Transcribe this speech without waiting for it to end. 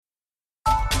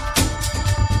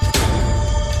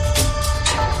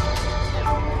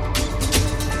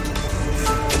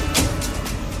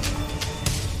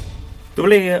Da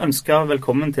vil jeg ønske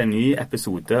velkommen til en ny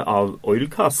episode av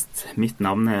Oilcast. Mitt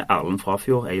navn Erlend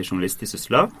Frafjord, jeg journalist i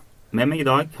Sysla. Med meg i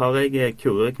dag har jeg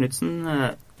Kure Knudsen,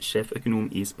 sjeføkonom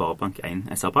i Sparebank1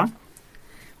 SR Bank,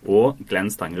 og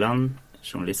Glenn Stangeland,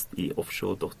 journalist i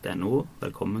offshore.no.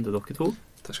 Velkommen til dere to.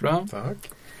 Takk skal du ha. Takk.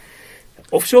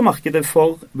 Offshore-markedet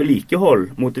for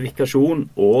vedlikehold, modifikasjon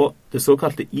og det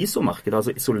såkalte ISO-markedet,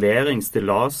 altså isolering,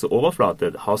 stillas og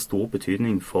overflate, har stor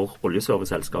betydning for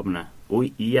oljeserviceselskapene. Og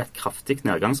i et kraftig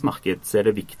nedgangsmarked så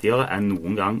det viktigere enn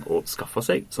noen gang å skaffe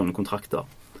seg sånne kontrakter.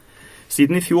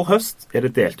 Siden i fjor høst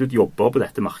det delt ut jobber på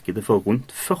dette markedet for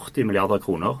rundt 40 milliarder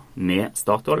kroner, med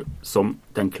Statoil som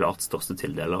den klart største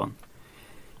tildeleren.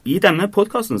 I denne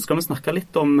podcasten skal vi snakke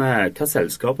litt om hva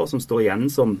selskaper som står igjen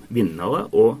som vinnere,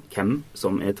 og hvem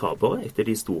som tapere etter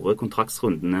de store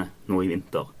kontraktsrundene nå i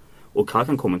vinter. Og hva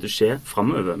kan komme til å skje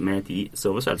fremover med de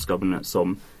serviceselskapene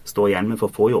som står igjen med for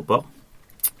få jobber.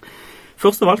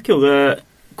 Først av alt, Kure,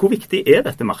 hvor viktig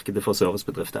dette markedet for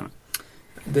servicebedriftene?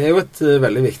 Det jo et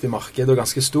veldig viktig marked, og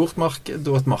ganske stort marked,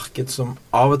 og et marked som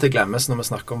av og til glemmes når vi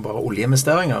snakker om bare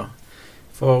oljeinvesteringer.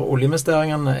 For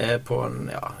oljeinvesteringene på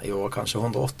i år kanskje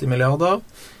 180 milliarder,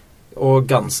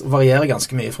 og varierer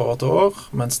ganske mye fra år til år,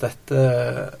 mens dette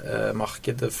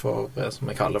markedet for,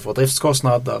 som vi kaller for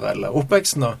driftskostnader eller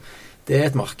oppveksten, det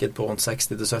et marked på rundt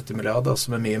 60-70 milliarder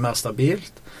som mye mer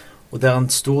stabilt, og der en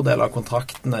stor del av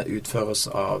kontraktene utføres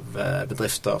av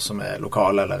bedrifter som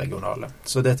lokale eller regionale.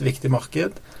 Så det et viktig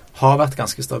marked, har vært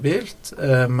ganske stabilt,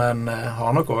 men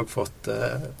har nok også fått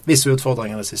visse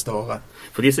utfordringer det siste året.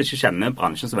 For de som ikke kjenner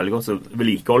bransjen så veldig godt, så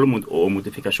vedlikehold og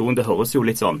modifikasjon, det høres jo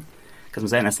litt sånn, hva skal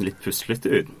man si, nesten litt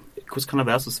puslete ut. Hvordan kan det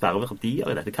være så svære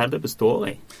verdier i dette? Hva det består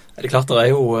i? Det er klart, det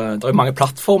er jo mange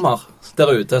plattformer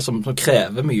der ute som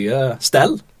krever mye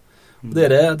stell.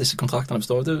 Det det disse kontraktene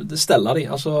består av. Det steller de.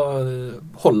 Altså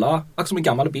akkurat som en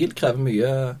gammel bil krever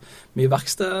mye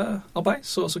verkstedarbeid,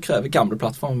 så krever gamle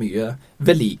plattformer mye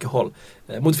vedlikehold.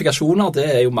 Modifikasjoner, det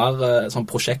jo mer sånn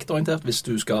prosjektorientert hvis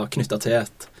du skal knytte til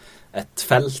et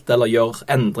felt eller gjøre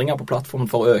endringer på plattformen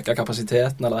for å øke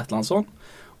kapasiteten eller et eller annet sånt.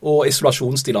 Og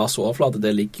isolasjonsstillas og overflate,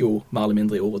 det ligger jo mer eller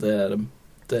mindre i ordet.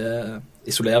 Det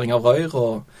isolering av rør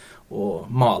og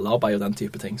malerarbeid og den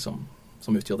type ting som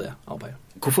utgjør det arbeidet.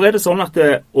 Hvorfor det sånn at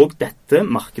også dette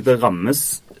markedet rammes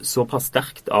såpass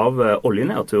sterkt av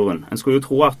oljenedturen? En skulle jo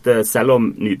tro at selv om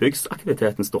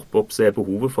nybyggsaktiviteten stopper opp, så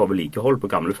behovet for vedlikehold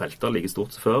på gamle felter like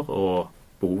stort som før,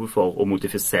 og behovet for å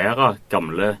modifisere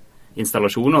gamle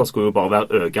installasjoner skulle jo bare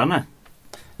være økende.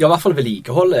 Ja, i hvert fall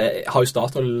vedlikehold har jo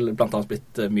Statoil blant annet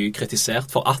blitt mye kritisert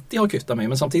for at de har kuttet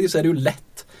mye, men samtidig så det jo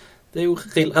lett. Det jo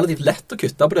relativt lett å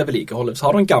kutte på det vedlikeholdet. Så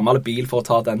har du en gammel bil for å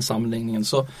ta den sammenligningen,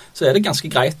 så det ganske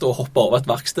greit å hoppe over et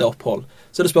verkstedopphold.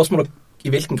 Så det spørsmålet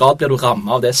i hvilken grad blir du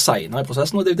rammet av det senere i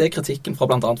prosessen, og det jo det kritikken fra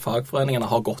blant annet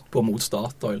fagforeningene har gått på mot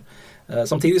Statoil.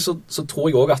 Samtidig så tror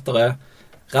jeg også at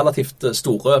det relativt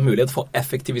store muligheter for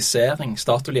effektivisering.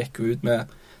 Statoil gikk ut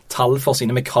med tall for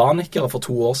sine mekanikere for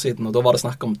 2 år siden, og da var det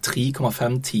snakk om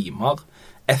 3,5 timer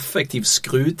effektiv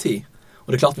skrutid.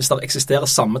 Og det klart, hvis det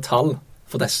eksisterer samme tall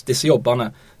for disse jobbene,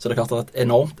 så det klart at det et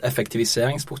enormt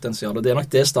effektiviseringspotensial, og det nok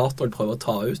det Statoil prøver å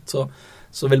ta ut,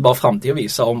 så vil bare fremtiden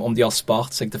vise om de har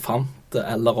spart seg til fant,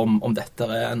 eller om dette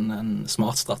en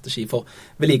smart strategi. For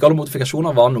vedlikehold og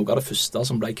modifikasjoner var noe av det første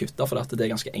som ble kuttet, for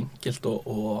det ganske enkelt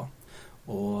å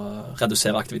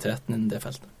redusere aktiviteten innen det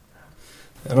feltet.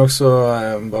 Det nok så,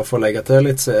 bare for å legge til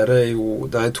litt, så det jo,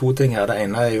 det 2 ting her. Det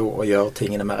ene jo å gjøre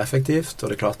tingene mer effektivt,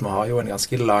 og det klart vi har jo en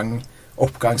ganske lang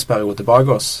oppgangsperiode bak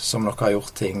oss, som nok har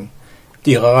gjort ting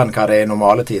dyrere enn hva det i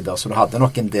normale tider, så du hadde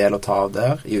nok en del å ta av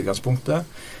der i utgangspunktet.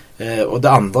 Og det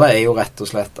andre jo rett og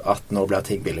slett at nå blir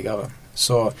ting billigere.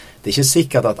 Så det ikke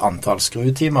sikkert at antall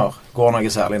skrutimer går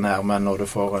noe særlig ned, men når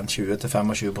du får en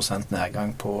 20-25%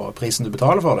 nedgang på prisen du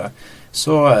betaler for det,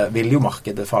 så vil jo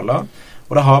markedet falle.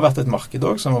 Og det har vært et marked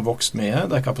også som har vokst mye,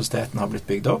 der kapasiteten har blitt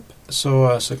bygd opp.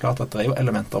 Så klart at det jo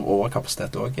elementer av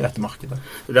overkapasitet også i dette markedet.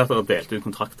 Det at dere har delt ut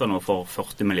kontrakter nå for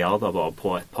 40 milliarder bare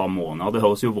på et par måneder, det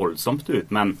høres jo voldsomt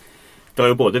ut, men det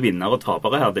jo både vinnere og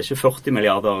tapere her. Det ikke 40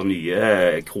 milliarder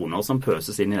nye kroner som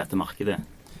pøses inn i dette markedet.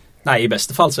 Nei, i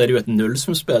beste fall så det jo et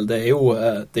nullsumspill. Det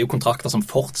jo kontrakter som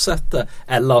fortsetter,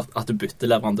 eller at du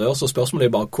bytter leverandør. Så spørsmålet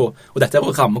bare og dette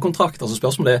jo rammekontrakter, så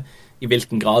spørsmålet i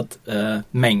hvilken grad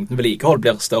mengden vedlikehold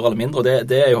blir større eller mindre, og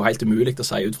det jo helt umulig å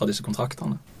si ut fra disse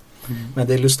kontraktene. Men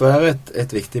det illustrerer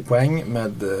et viktig poeng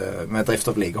med drift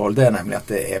og vedlikehold. Det nemlig at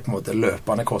det på en måte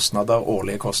løpende kostnader,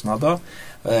 årlige kostnader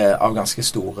av ganske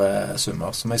store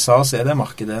summer. Som jeg sa, så det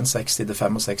markedet en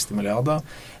 60-65 milliarder.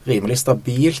 Rimelig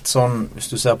stabilt, sånn, hvis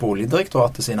du ser på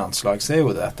Oljedirektoratet sine anslag, så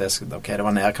jo det at det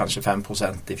var ned kanskje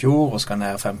 5% i fjor, og skal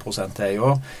ned 5% til i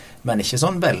år. men ikke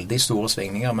sånn veldig store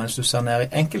svingninger. Men hvis du ser ned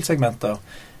i enkeltsegmenter,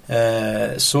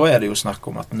 så det jo snakk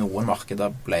om at noen markeder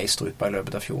ble strupa i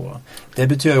løpet av fjoråret. Det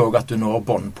betyr jo også at du når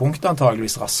båndpunktet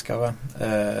antageligvis raskere.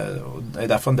 Det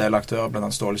derfor en del aktører, blant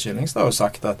annet Ståle Kyllingstad, har jo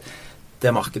sagt at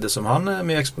det markedet som han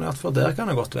mye eksponert for, der kan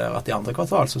det godt være at i andre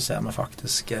kvartal så ser vi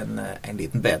faktisk en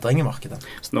liten bedring i markedet.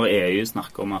 Så når EU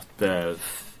snakker om at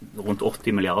rundt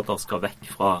 80 milliarder skal vekk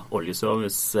fra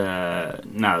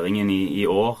oljeservice-næringen i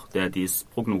år, det deres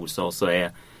prognoser, så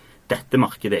dette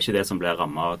markedet ikke det som blir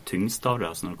rammet tyngst av det,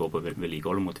 altså når det går på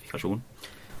vedlikehold og modifikasjon?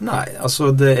 Nei,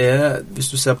 altså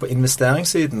hvis du ser på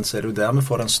investeringssiden, så det jo der vi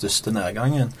får den største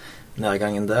nedgangen.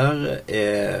 Nedgangen der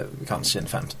kanskje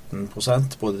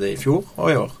 15% både i fjor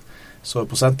og i år. Så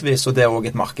prosentvis, og det også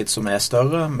et marked som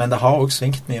større, men det har også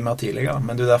svingt mye mer tidligere.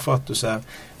 Men det derfor at du ser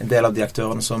en del av de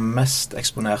aktørene som mest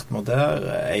eksponert mot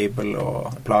der, Able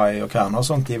og Apply og Kværner og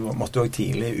sånt, de måtte også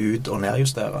tidlig ut og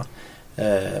nedjustere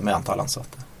med antall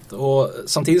ansatte. Og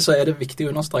samtidig så det viktig å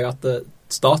understreke at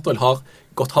Statoil har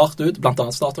gått hardt ut, blant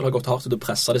annet Statoil har gått hardt ut og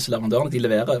presset disse leverandørene. De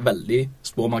leverer veldig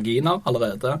små marginer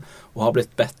allerede, og har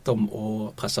blitt bedt om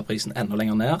å presse prisen enda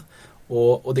lenger ned.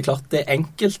 Og det klart det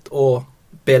enkelt å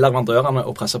be leverandørene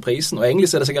å presse prisen, og egentlig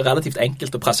så det sikkert relativt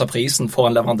enkelt å presse prisen for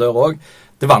en leverandør også.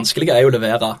 Det vanskelige jo å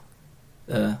levere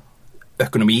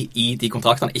økonomi i de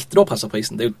kontraktene etter å presse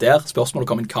prisen. Det jo der spørsmålet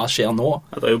kommer inn, hva skjer nå?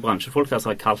 Ja, det jo bransjefolk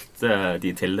som har kalt de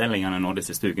tildelingene nå de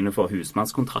siste ukene for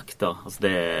husmannskontrakter. Altså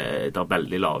det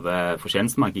veldig lave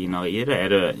fortjenestemarginer i det. Er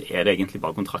det egentlig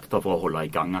bare kontrakter for å holde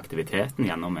i gang aktiviteten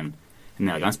gjennom en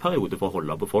nedgangsperiode for å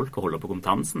holde på folk og holde på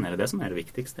kompetansen? Er det som det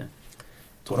viktigste?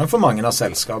 Jeg tror nok for mange av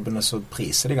selskapene så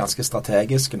priser de ganske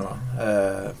strategisk nå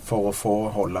for å få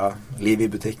holde liv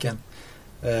i butikken.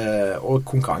 Og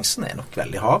konkurransen nok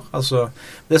veldig hard. Altså,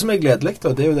 det som gledelig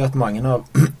da, det jo det at mange av,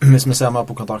 hvis vi ser mer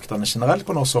på kontraktene generelt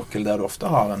på norsk sokkel, der du ofte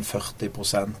har en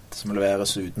 40% som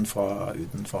leveres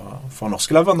utenfor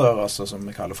norske leverandører, altså som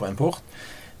vi kaller for import.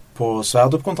 På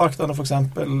Sverdrup-kontraktene for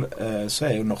eksempel, så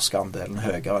jo norske andelen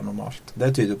høyere enn normalt.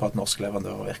 Det tyder på at norske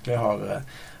leverandører virkelig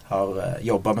har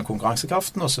jobbet med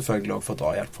konkurransekraften, og selvfølgelig også fått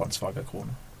drahjelp fra en svakere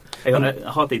krone. Jeg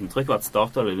har et inntrykk av at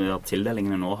Statoil i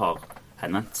tildelingene nå har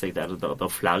henvendt seg der.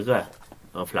 Det flere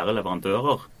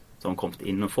leverandører som har kommet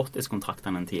inn og fått disse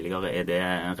kontraktene enn tidligere. Er det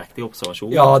en riktig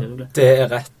observasjon? Ja, det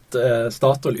rett.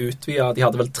 Statoil utvidet, de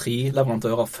hadde vel 3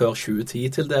 leverandører før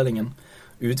 2010-tildelingen.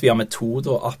 Utvidet med 2,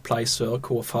 da Apply,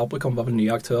 Sørco og Fabricom var vel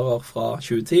nye aktører fra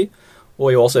 2010. Og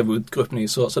i år så Wood Group ny.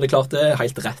 Så det klart det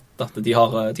helt rett at de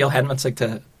har henvendt seg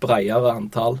til bredere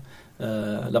antall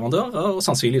leverandører, og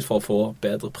sannsynligvis for å få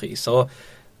bedre priser. Og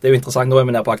det jo interessant, nå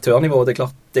vi nede på aktørnivå,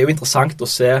 det jo interessant å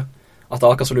se at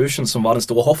Aker Solutions, som var den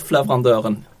store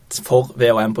hoffleverandøren for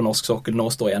V&M på norsk sokkel, nå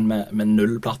står igjen med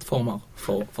 0 plattformer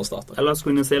for Statoil. Ellers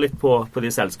kunne vi se litt på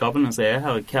de selskapene som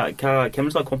her. Hvem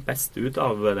som har kommet best ut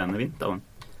av denne vinteren?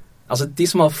 Altså, de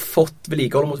som har fått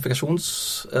vedlikehold og modifikasjons,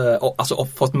 altså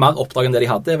fått mer oppdrag enn det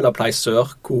de hadde, vil Apply,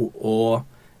 Sørco og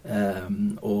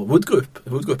Wood Group.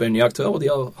 Wood Group en ny aktør, og de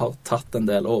har tatt en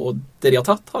del, og det de har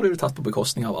tatt, har de tatt på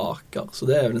bekostning av Aker. Så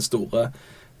det vel den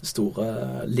store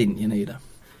linjen i det.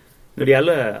 Når det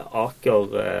gjelder Aker,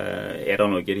 det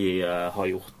noe de har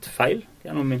gjort feil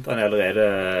gjennom vinteren, eller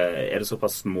er det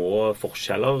såpass små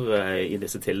forskjeller i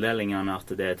disse tildelingene at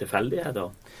det tilfeldigheter?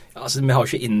 Ja, altså, vi har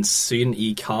jo ikke innsyn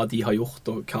i hva de har gjort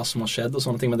og hva som har skjedd og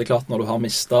sånne ting, men det klart når du har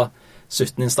mistet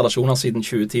 17 installasjoner siden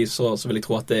 2010, så vil jeg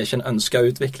tro at det ikke en ønsket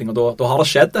utvikling, og da har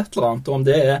det skjedd et eller annet, og om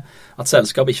det at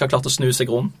selskapet ikke har klart å snu seg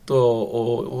rundt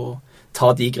og ta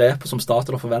de grep som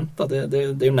Statoil har forventet,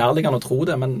 det jo nærliggende å tro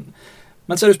det, men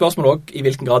så det jo spørsmålet også i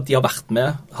hvilken grad de har vært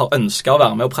med, har ønsket å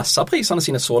være med og presse prisene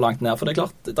sine så langt ned, for det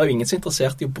klart, det jo ingen som er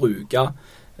interessert i å bruke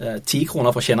 10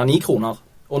 kroner for å tjene 9 kroner,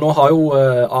 og nå har jo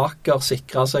Aker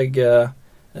sikret seg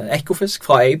Ekofisk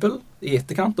fra Able i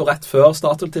etterkant, og rett før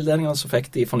Statoil-tildelingen så fikk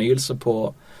de fornyelse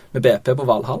med BP på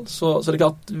Valhall. Så det er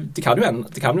klart, det kan jo,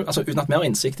 altså uten at vi har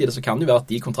innsikt i det, så kan det jo være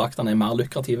at de kontraktene mer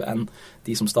lukrative enn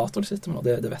de som Statoil sitter med, og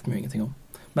det vet vi jo ingenting om.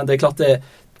 Men det er klart,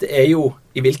 det jo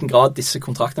i hvilken grad disse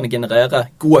kontraktene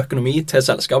genererer god økonomi til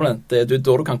selskapene. Det da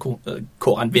du kan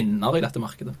kåre en vinner i dette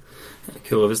markedet.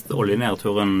 Kåre, hvis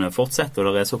oljenedturen fortsetter,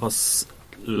 og det såpass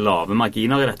lave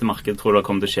marginer i dette markedet, tror du det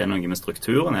kommer til å skje noe med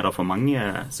strukturen? Er det for mange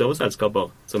serviceselskaper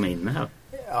som inne her?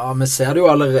 Ja, vi ser det jo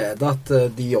allerede at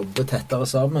de jobber tettere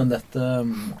sammen. Dette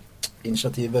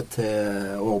initiativet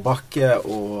til Årbakke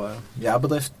og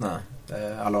jærbedriftene,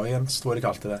 Alliance tror jeg de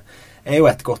kalte det, jo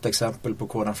et godt eksempel på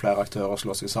hvordan flere aktører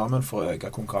slår seg sammen for å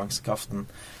øke konkurransekraften.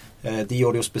 De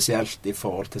gjør det jo spesielt i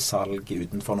forhold til salg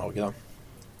utenfor Norge da.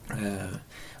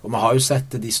 Og vi har jo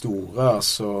sett de store,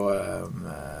 altså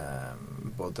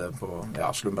både på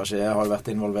Schlumberger har jo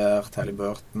vært involvert,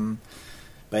 Halliburton,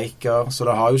 Baker, så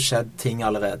det har jo skjedd ting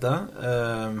allerede.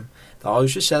 Det har jo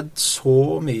ikke skjedd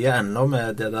så mye ennå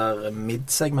med det der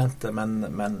midsegmentet,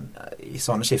 men i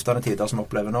sånne skiftende tider som vi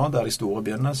opplever nå, der de store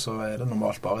begynner, så det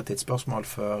normalt bare et tidsspørsmål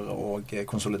før og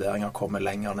konsolideringer kommer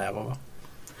lenger nedover.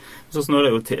 Så nå er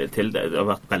det det har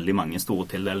vært veldig mange store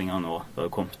tildelinger nå. Det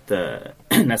har kommet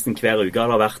nesten hver uke. Det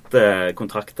har vært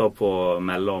kontrakter på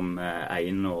mellom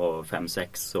 1 og 5,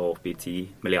 6 og opp i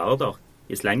 10 milliarder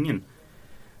i slengen.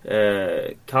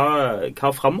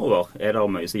 Hva fremover? Er det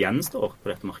mye som gjenstår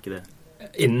på dette markedet?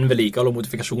 Innen vedlikehold og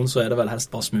modifikasjon så det vel helst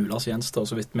bare smuler som gjenstår.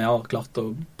 Så vidt vi har klart å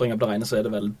bringe opp det rene, så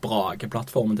det vel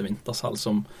Brage-plattformen til Wintershall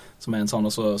som en sånn,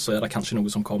 og så det kanskje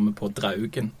noe som kommer på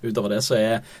Draugen. Utover det så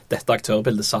dette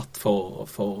aktørbildet satt for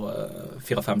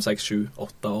 4, 5, 6, 7,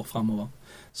 8 år fremover.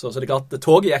 Så det klart,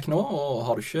 toget gikk nå, og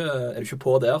er du ikke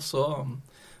på der, så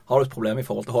har du et problem i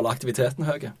forhold til å holde aktiviteten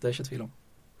høye. Det ikke tvil om.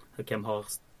 Hvem har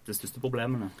de største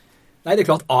problemene? Nei, det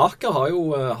klart, Aker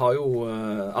har jo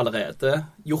allerede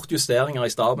gjort justeringer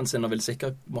i staben sin og vil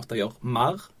sikkert måtte gjøre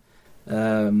mer.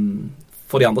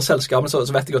 For de andre selskapene så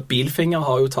vet jeg at Bilfinger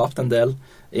har jo tapt en del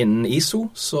innen ISO,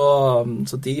 så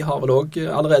de har vel også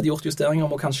allerede gjort justeringer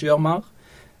og må kanskje gjøre mer.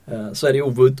 Så det jo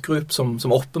Wood Group som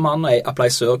oppbemanner, Apply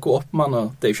Serco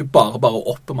oppbemanner. Det jo ikke bare å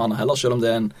oppbemanne heller, selv om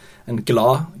det en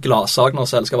gladsak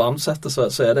når selskap ansetter, så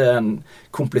det en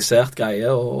komplisert greie,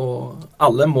 og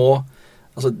alle må.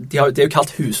 Altså, det jo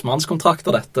kalt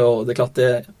husmannskontrakter dette, og det klart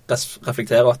det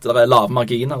reflekterer at det lave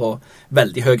marginer og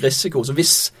veldig høy risiko. Så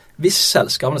hvis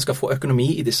selskapene skal få økonomi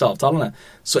i disse avtalene,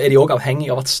 så de også avhengig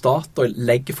av at Statoil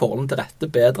legger forholdene til rette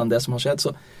bedre enn det som har skjedd.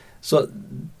 Så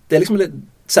det liksom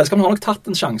selskapene har nok tatt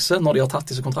en sjanse når de har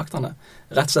tatt disse kontraktene.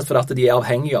 Rett og slett fordi at de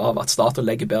avhengige av at Statoil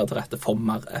legger bedre til rette for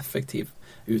mer effektiv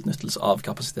utnyttelse av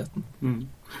kapasiteten.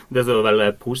 Det som vel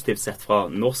positivt sett fra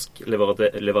norsk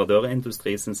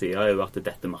leverandørindustri sin side jo at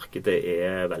dette markedet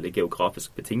veldig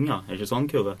geografisk betinget. Ikke sånn,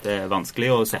 Kure? Det vanskelig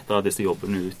å sette disse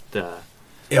jobbene ut?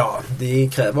 Ja, de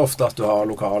krever ofte at du har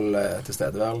lokal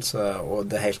tilstedeværelse, og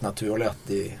det helt naturlig at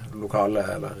de lokale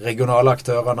eller regionale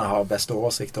aktørene har best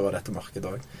oversikt over dette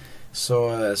markedet også.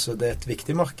 Så det et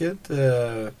viktig marked.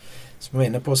 Som vi var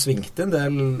inne på, svingte en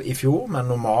del i fjor, men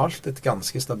normalt et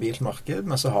ganske stabilt marked.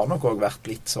 Men så har nok også vært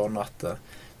litt sånn at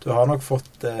du har nok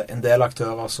fått en del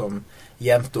aktører som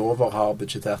jevnt over har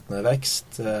budsjettert med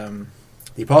vekst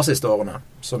de par siste årene,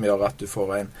 som gjør at du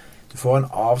får en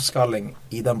avskalling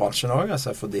i den bransjen også,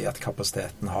 altså fordi at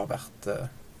kapasiteten har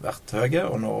vært høye,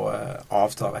 og nå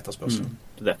avtar etterspørselen.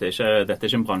 Dette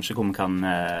ikke en bransje hvor vi kan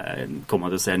komme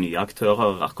til å se nye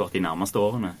aktører akkurat de nærmeste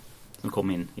årene som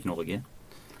kommer inn i Norge?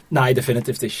 Nei,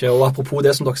 definitivt ikke. Og apropos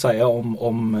det som dere sier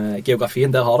om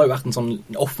geografien, der har det jo vært en sånn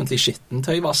offentlig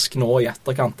skittentøyvask nå i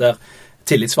etterkant, der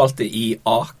tillitsvalgte i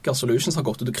Aker Solutions har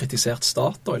gått ut og kritisert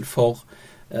Statoil for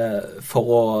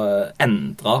å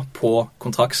endre på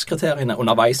kontraktskriteriene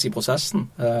underveis i prosessen.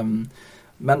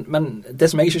 Men det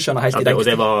som jeg ikke skjønner helt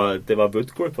direkte... Og det var Wood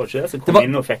Group, var ikke det? Som kom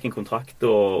inn og fikk en kontrakt,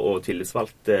 og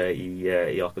tillitsvalgte i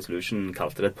Aker Solution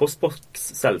kalte det et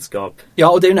postboksselskap.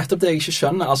 Ja, og det jo nettopp det jeg ikke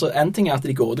skjønner. Altså, en ting at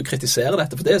de går ut og kritiserer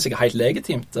dette, for det sikkert helt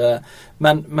legitimt.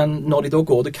 Men når de da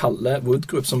går ut og kaller Wood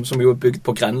Group, som jo bygd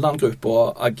på Grenland Group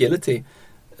og Agility,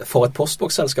 for et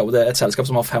postboksselskap, og det et selskap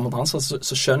som har 500 ansatte,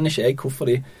 så skjønner ikke jeg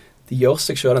hvorfor de gjør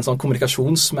seg selv en sånn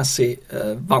kommunikasjonsmessig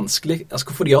vanskelig, altså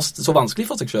hvorfor de gjør det så vanskelig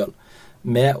for seg selv.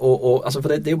 Altså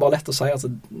for det jo bare lett å si altså,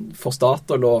 for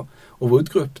Statoil og Wood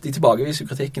Group de tilbakeviser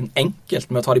kritikken enkelt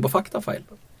med å ta de på faktafeil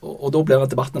og da blir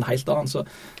debatten en helt annen så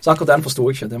akkurat den forstår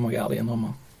jeg ikke, det må jeg ærlig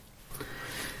innrømme.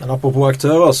 Men apropos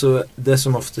aktører, så det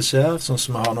som ofte skjer, sånn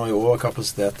som vi har nå i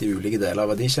overkapasitet i ulike deler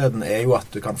av verdikjeden, jo at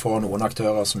du kan få noen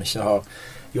aktører som ikke har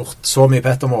gjort så mye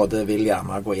på et område, vil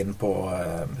gjerne gå inn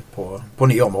på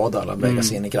nye områder, eller bevege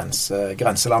seg inn i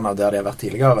grenselandet der de har vært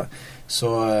tidligere.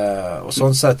 Og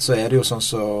sånn sett så det jo sånn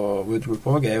så Wood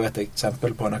Group også jo et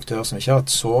eksempel på en aktør som ikke har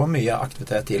hatt så mye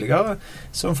aktivitet tidligere,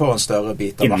 som får en større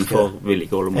bit av markedet. Innenfor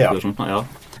vedlikehold og modifikasjon, ja.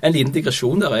 En liten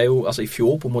digresjon der jo, altså i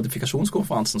fjor på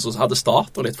modifikasjonskonferansen så hadde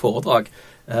Statoil et foredrag,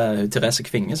 Therese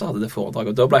Kvinge så hadde det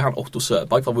foredrag, og da ble han Otto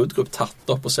Søberg fra Wood Group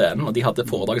tatt opp på scenen, og de hadde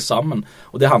foredraget sammen,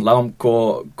 og det handlet om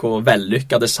hvor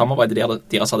vellykket det samarbeidet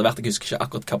deres hadde vært, jeg husker ikke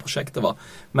akkurat hva prosjektet var,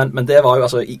 men det var jo,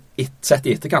 altså sett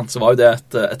i etterkant, så var jo det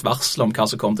et varsel om hva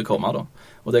som kom til å komme da,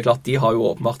 og det klart, de har jo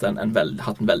åpenbart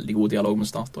hatt en veldig god dialog med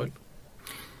Statoil.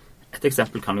 Et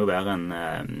eksempel kan jo være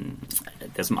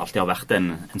det som alltid har vært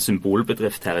en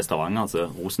symbolbedrift her i Stavanger, altså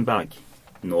Rosenberg.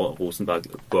 Nå Rosenberg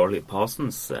Burley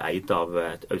Parsons, eid av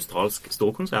et australsk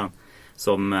storkonsern.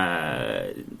 som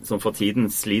for tiden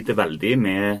sliter veldig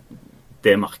med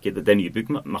det markedet, det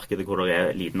nybyggmarkedet hvor det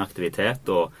er liten aktivitet,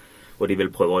 og de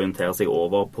vil prøve å orientere seg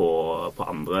over på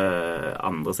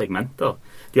andre segmenter.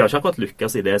 De har ikke akkurat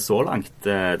lykkes i det så langt.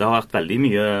 Det har vært veldig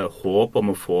mye håp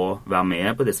om å få være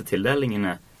med på disse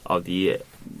tildelingene av de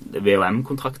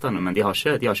VOM-kontraktene, men de har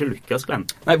ikke lykkes, Glenn.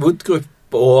 Nei, Wood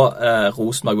Group og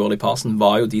Rosenberg Worley Parson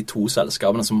var jo de to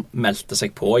selskapene som meldte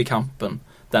seg på i kampen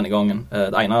denne gangen.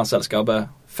 Det ene selskapet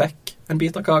fikk en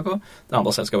bit av kaka, det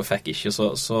andre selskapet fikk ikke,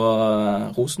 så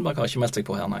Rosenberg har ikke meldt seg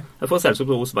på her, nei. For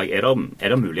selskapet Rosenberg,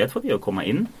 er det mulighet for de å komme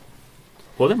inn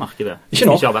på det markedet? Ikke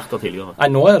nå. Ikke har vært der tidligere? Nei,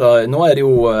 nå er det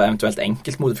jo eventuelt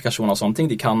enkeltmodifikasjoner og sånne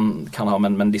ting de kan ha,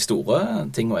 men de store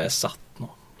tingene er satt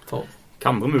nå.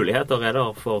 Hvilke andre muligheter er det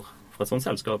for et sånt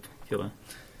selskap, Kyrre?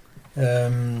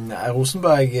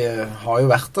 Rosenberg har jo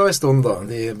vært der i stund da.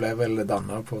 De ble vel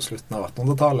dannet på slutten av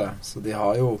 1800-tallet, så de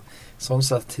har jo sånn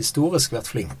sett historisk vært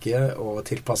flinke og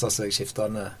tilpasset seg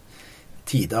skiftende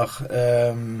tider.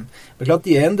 Men klart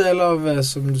de er en del av,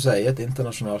 som du sier, et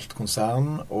internasjonalt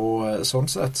konsern, og sånn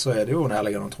sett så er det jo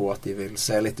nærliggende å tro at de vil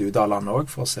se litt ut av landet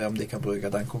også, for å se om de kan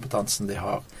bruke den kompetansen de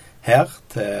har her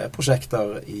til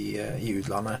prosjekter i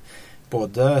utlandet.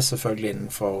 Både selvfølgelig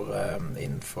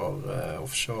innenfor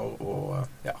offshore og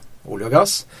olje og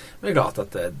gass. Men det er klart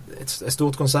at et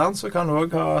stort konsern så kan det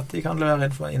også ha at de kan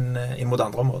levere inn mot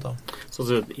andre områder.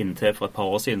 Så inntil for et par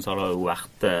år siden så har det jo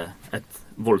vært et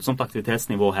voldsomt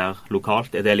aktivitetsnivå her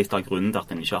lokalt. Er det litt av grunnen til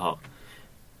at en ikke har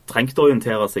trengt å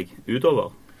orientere seg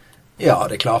utover? Ja,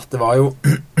 det er klart. Det var jo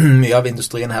mye av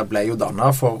industrien her ble jo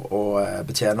dannet for å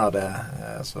betjene det,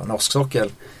 altså norsk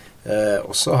sokkel.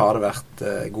 Og så har det vært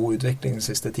god utvikling de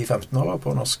siste 10-15 årene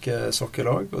på norsk sokkel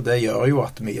også, og det gjør jo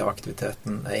at mye av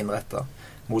aktiviteten er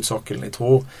innrettet mot sokkelen. Jeg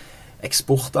tror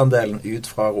eksportandelen ut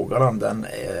fra Rogaland, den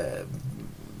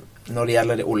når det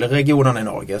gjelder de oljeregionene i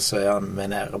Norge, så er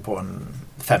vi nede på en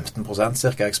 15%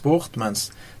 cirka eksport,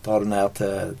 mens drar du ned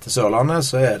til Sørlandet,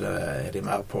 så er de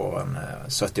mer på en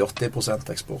 70-80%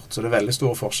 eksport. Så det er veldig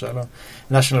store forskjeller.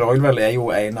 National Oilwell er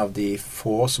jo en av de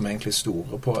få som egentlig er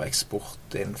store på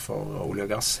eksport innenfor olje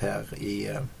og gass her i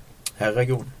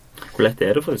regionen. Hvor lett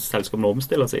er det for selskapene å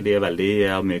omstille seg? De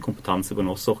har mye kompetanse på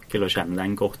norsk sokkel og kjenner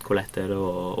den godt. Hvor lett er det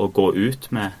å gå ut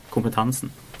med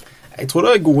kompetansen? Jeg tror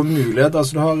det er gode muligheter.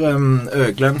 Altså, du har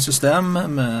Øglen System,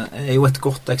 er jo et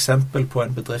godt eksempel på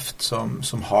en bedrift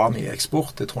som har mye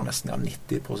eksport. Jeg tror nesten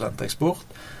 90% eksport.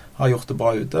 Har gjort det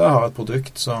bra ute, har et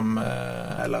produkt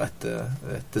eller et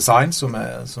design som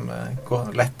har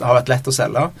vært lett å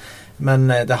selge. Men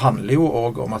det handler jo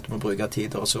også om at du må bruke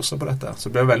tid og ressurser på dette. Så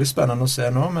det blir veldig spennende å se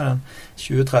nå med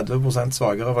 20-30%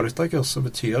 svagere valutakurs, så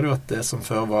betyr det jo at det som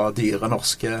før var dyre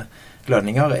norske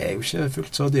lønninger er jo ikke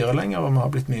fullt så dyre lenger, og vi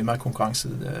har blitt mye mer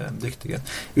konkurransedyktige.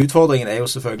 Utfordringen er jo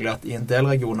selvfølgelig at i en del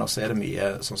regioner så er det mye,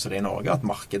 sånn som det er i Norge, at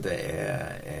markedet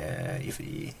er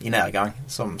i nedgang,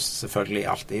 som selvfølgelig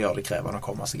alltid gjør det krevende å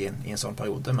komme seg inn i en sånn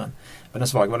periode, men med den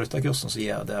svage valutakursen så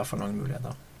gir det for noen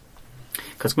muligheter.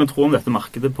 Hva skal vi tro om dette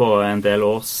markedet på en del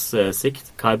års sikt?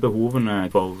 Hva er behovene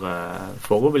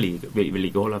for å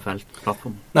vedlikeholde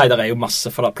plattformer? Nei, det er jo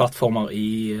masse plattformer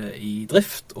i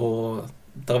drift, og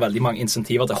det er veldig mange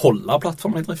insentiver til å holde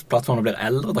plattformene i drift. Plattformene blir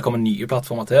eldre, det kommer nye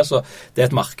plattformer til, så det er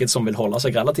et marked som vil holde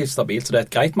seg relativt stabilt, så det er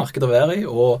et greit marked å være i,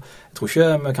 og jeg tror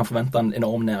ikke vi kan forvente en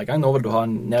enorm nedgang. Nå vil du ha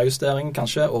en nedjustering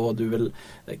kanskje, og du vil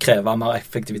kreve mer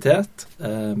effektivitet,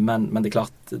 men det er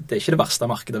klart, det er ikke det verste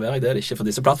markedet å være i, det er det ikke,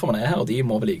 for disse plattformene er her, og de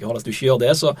må vedlikeholdes. Hvis du ikke gjør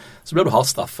det, så blir du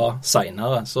hardt straffet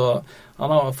senere. Så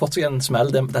han har fått seg en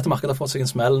smell, dette markedet har fått seg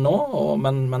en smell nå,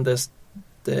 men det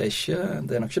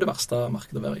er nok ikke det verste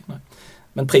markedet å være i, nei.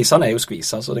 Men prisene er jo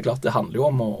skvisa, så det er klart det handler jo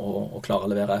om å klare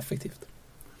å levere effektivt.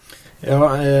 Ja,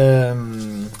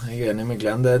 jeg er enig med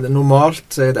Glenn.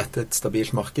 Normalt er dette et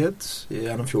stabilt marked.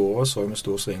 Gjennom fjoråret så vi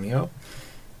store svingninger,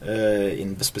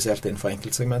 spesielt innenfor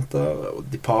enkeltsegmenter. Og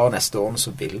de par neste årene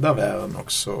så vil det være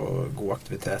nok så god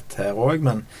aktivitet her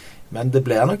også, men det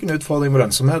blir nok en utfordring med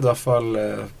lønnsomhet, i hvert fall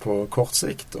på kort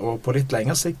sikt. Og på litt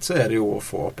lengre sikt så er det jo å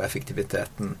få opp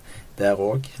effektiviteten der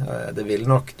også. Det vil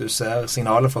nok, du ser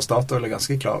signalet fra Statoil er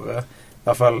ganske klare, i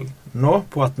hvert fall nå,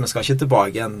 på at vi skal ikke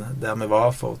tilbake igjen der vi var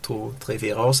for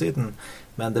 2-3-4 år siden,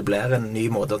 men det blir en ny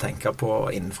måte å tenke på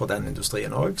innenfor den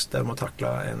industrien også, der vi må takle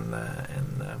en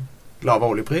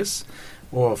lavere oljepris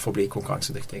og forbli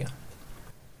konkurransedyktige.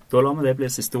 Da lar vi det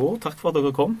bli siste ord. Takk for at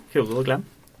dere kom, Kyrre og Glenn.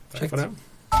 Takk for det.